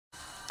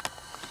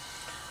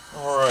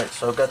Alright,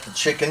 so I've got the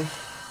chicken.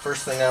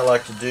 First thing I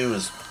like to do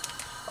is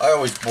I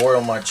always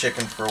boil my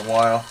chicken for a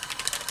while.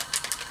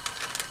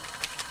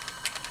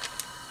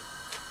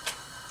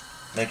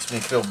 Makes me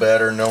feel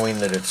better knowing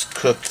that it's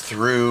cooked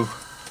through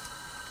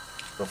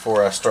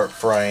before I start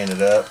frying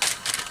it up.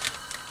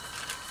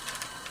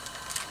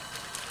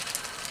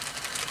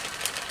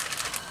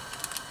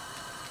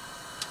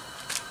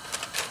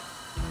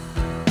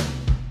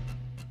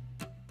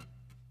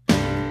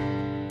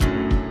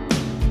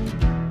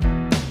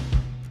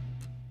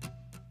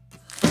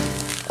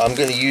 I'm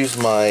going to use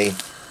my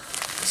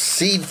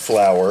seed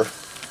flour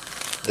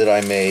that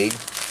I made,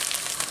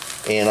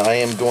 and I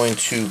am going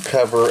to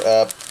cover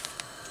up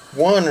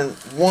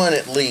one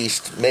at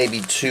least,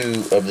 maybe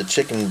two of the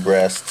chicken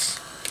breasts,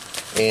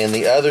 and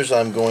the others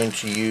I'm going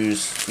to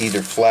use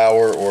either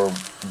flour or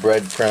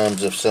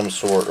breadcrumbs of some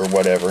sort or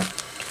whatever.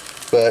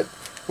 But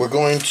we're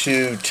going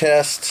to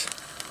test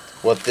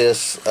what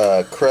this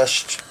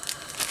crushed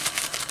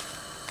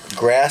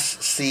grass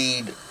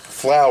seed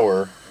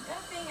flour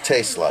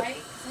tastes like.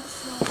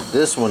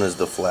 This one is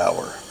the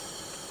flour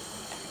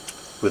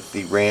with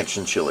the ranch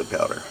and chili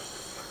powder.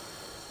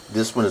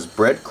 This one is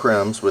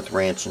breadcrumbs with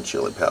ranch and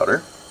chili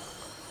powder.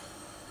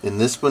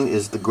 And this one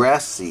is the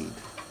grass seed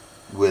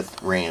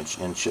with ranch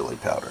and chili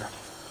powder.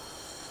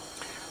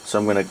 So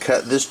I'm going to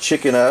cut this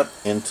chicken up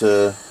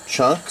into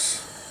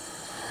chunks,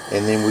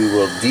 and then we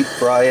will deep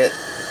fry it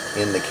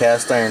in the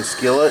cast iron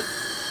skillet,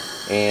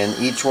 and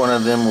each one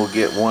of them will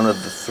get one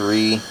of the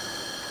three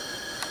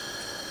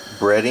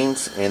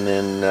breadings, and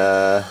then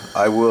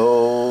I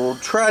will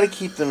try to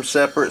keep them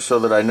separate so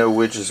that I know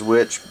which is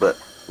which,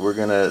 but we're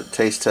going to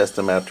taste test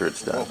them after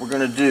it's done. What we're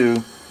going to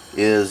do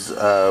is,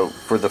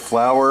 for the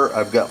flour,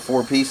 I've got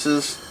 4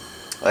 pieces.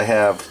 I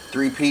have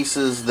 3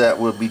 pieces that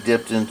will be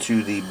dipped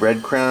into the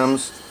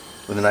breadcrumbs,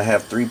 and then I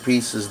have 3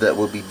 pieces that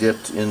will be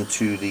dipped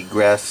into the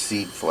grass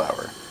seed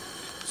flour.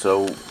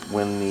 So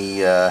when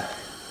the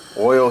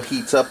oil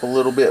heats up a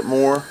little bit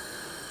more,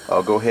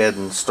 I'll go ahead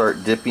and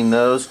start dipping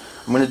those.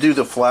 I'm going to do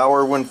the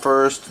flour one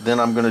first, then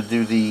I'm going to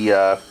do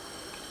the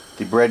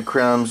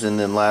breadcrumbs, and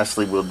then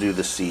lastly we'll do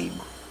the seed.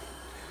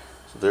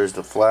 So there's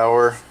the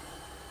flour,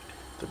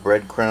 the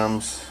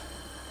breadcrumbs,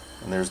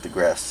 and there's the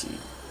grass seed.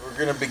 We're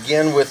going to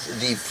begin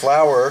with the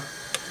flour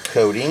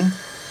coating,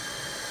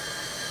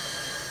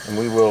 and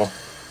we will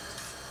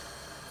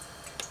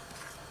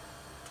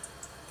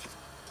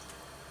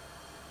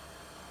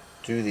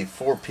do the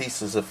 4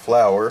 pieces of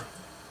flour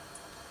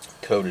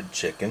coated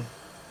chicken.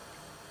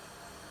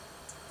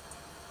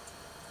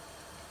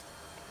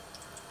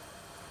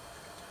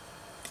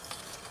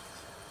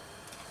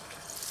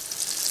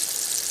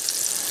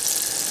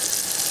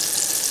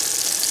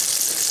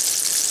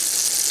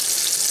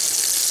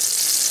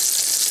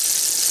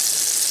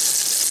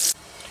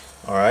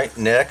 Alright,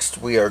 next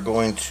we are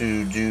going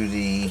to do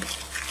the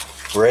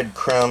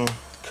breadcrumb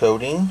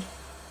coating.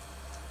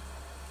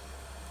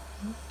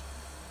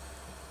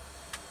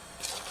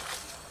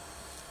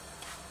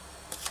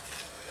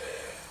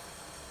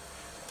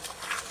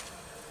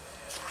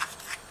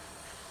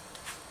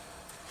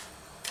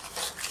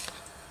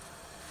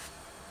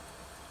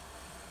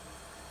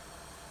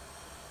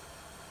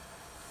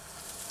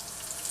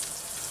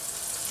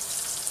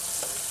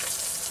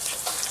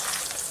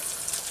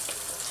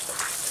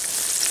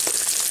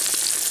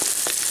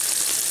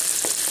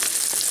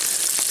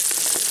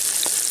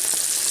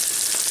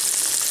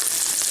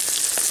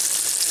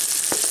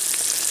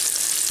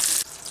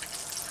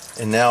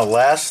 And now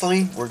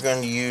lastly, we're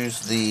going to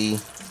use the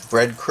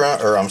we're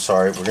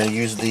going to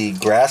use the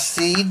grass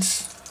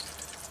seeds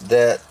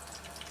that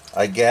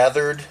I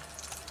gathered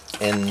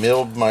and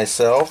milled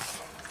myself.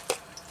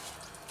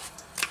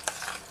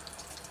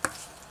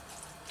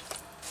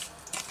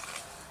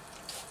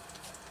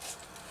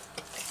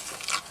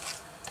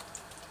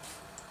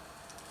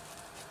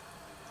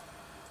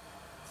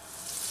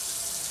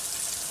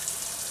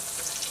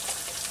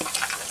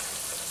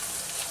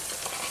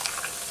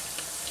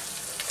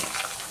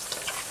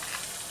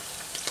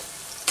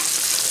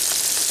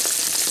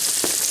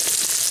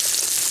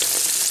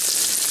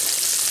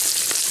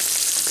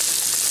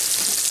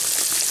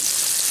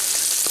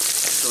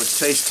 So it's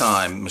taste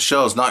time.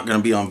 Michelle's not going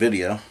to be on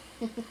video.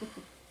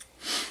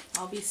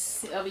 I'll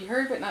be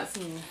heard but not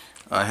seen.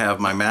 I have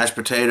my mashed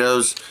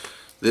potatoes.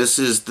 This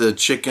is the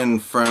chicken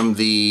from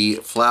the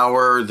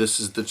flour. This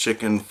is the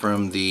chicken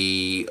from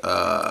the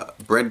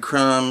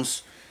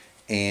breadcrumbs,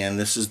 and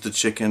this is the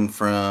chicken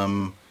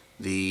from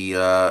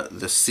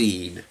the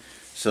seed.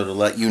 So to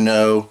let you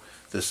know,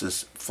 this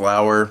is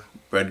flour,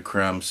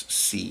 breadcrumbs,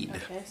 seed.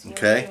 Okay. So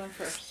okay? One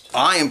first.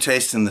 I am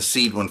tasting the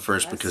seed one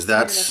first because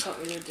that's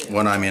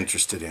what I'm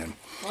interested in.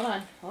 Hold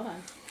on.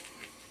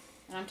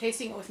 And I'm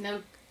tasting it with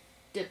no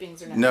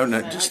dippings or nothing.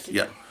 No, just,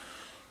 yeah.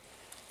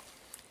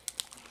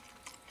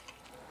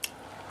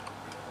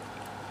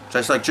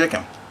 Tastes like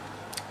chicken.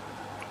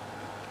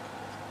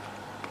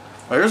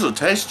 Well, there's a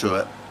taste to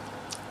it.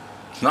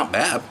 It's not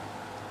bad.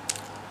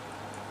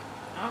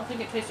 I don't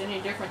think it tastes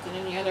any different than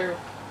any other.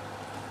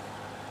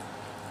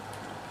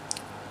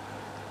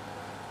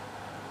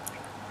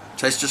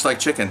 Tastes just like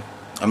chicken.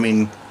 I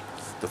mean,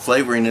 the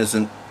flavoring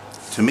isn't,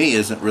 to me,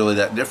 isn't really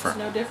that different.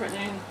 It's no different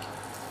than...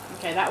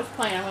 Okay, that was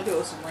plain. I'm going to do it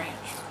with some ranch.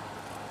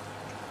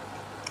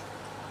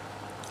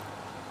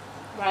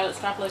 Violet,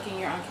 stop licking.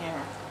 You're on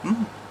camera.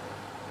 Mm.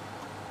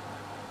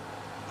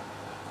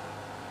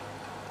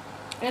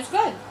 It's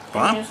good.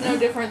 Wow. I mean, it's no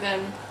different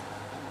than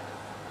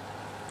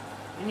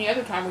any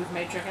other time we've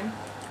made chicken.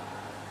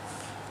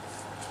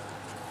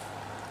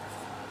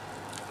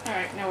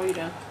 Alright, now what are you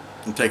doing?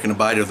 I'm taking a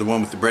bite of the one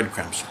with the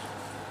breadcrumbs.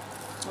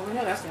 Well, we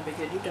know that's going to be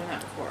good. You've done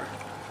that before.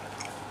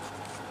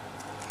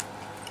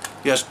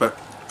 Yes, but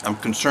I'm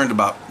concerned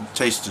about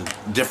taste and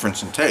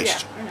difference in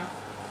taste. Yeah,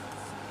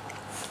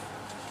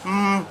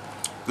 I know.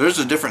 There's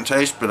a different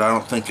taste, but I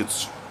don't think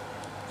it's...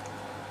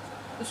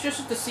 It's just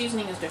that the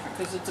seasoning is different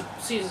because it's a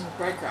seasoned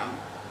breadcrumb.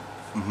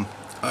 Mm-hmm.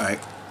 All right.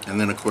 And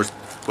then, of course,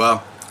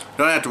 well, you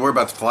don't have to worry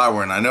about the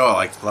flour, and I know I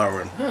like the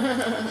flour.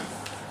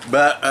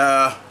 But,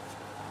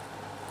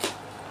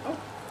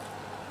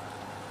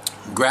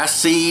 grass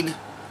seed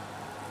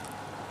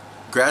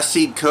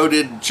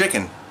coated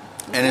chicken.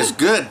 And it's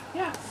good.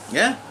 Yeah.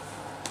 Yeah.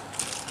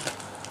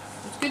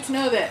 It's good to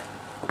know that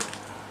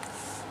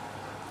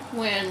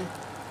when...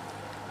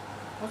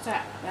 What's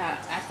that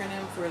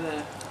acronym for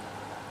the...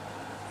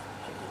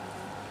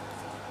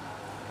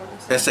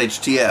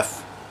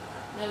 SHTF.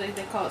 No, they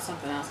call it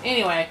something else.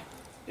 Anyway,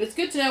 it's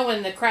good to know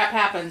when the crap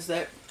happens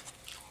that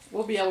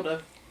we'll be able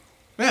to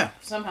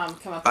somehow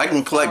come up with... I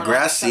can collect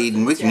grass seed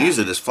and we can use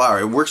it as flour.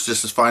 It works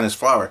just as fine as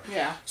flour.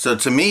 Yeah. So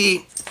to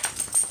me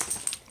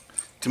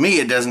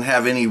it doesn't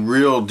have any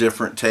real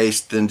different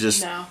taste than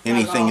just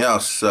anything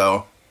else.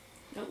 So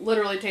it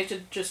literally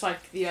tasted just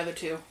like the other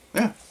two.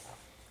 Yeah.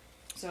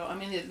 So I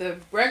mean the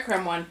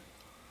breadcrumb one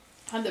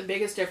had the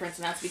biggest difference,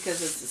 and that's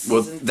because it's seasoned.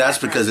 Well, that's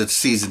because it's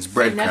seasoned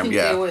breadcrumb. Nothing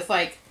to do with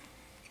like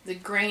the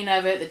grain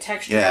of it, the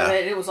texture of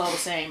it. It was all the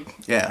same.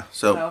 Yeah.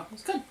 So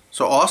it's good.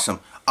 So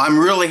awesome. I'm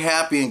really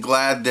happy and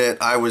glad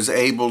that I was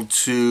able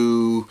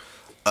to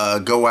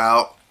go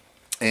out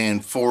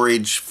and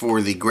forage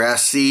for the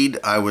grass seed.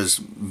 I was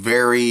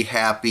very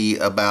happy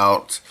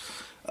about...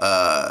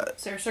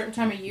 Is there a certain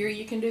time of year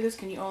you can do this?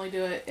 Can you only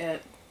do it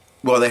at...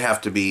 Well, they have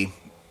to be...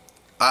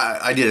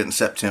 I did it in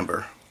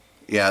September.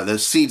 Yeah, the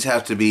seeds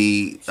have to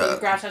be... So the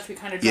grass has to be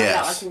kind of dried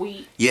out like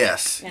wheat?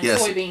 Yes. And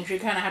soybeans, you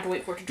kind of have to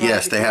wait for it to dry out.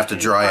 Yes, they have to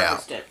dry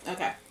out.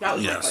 Okay, that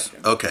was my question.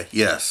 Okay,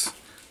 yes.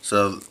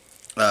 So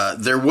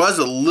there was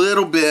a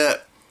little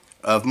bit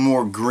of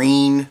more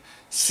green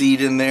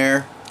seed in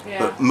there. Yeah.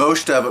 But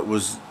most of it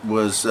was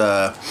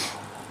ground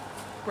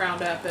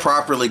up.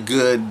 Properly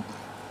good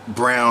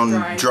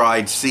brown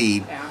dried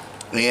seed. Yeah.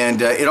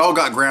 And it all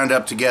got ground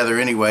up together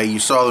anyway. You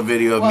saw the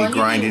video of me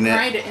grinding it. You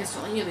grind it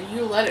instantly.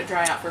 You let it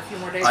dry out for a few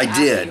more days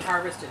after you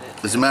harvested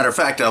it. As a matter of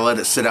fact, I let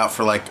it sit out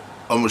for like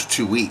almost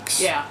 2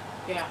 weeks. Yeah.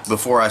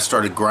 Before I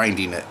started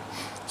grinding it.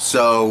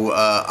 So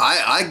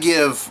I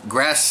give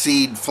grass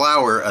seed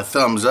flour a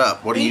thumbs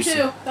up. What do you say?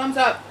 Me too. Thumbs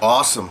up.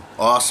 Awesome.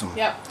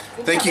 Yep.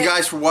 Thank you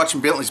guys for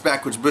watching Bentley's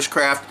Backwoods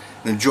Bushcraft,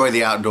 and enjoy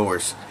the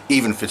outdoors,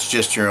 even if it's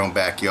just your own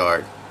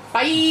backyard.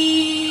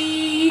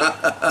 Bye.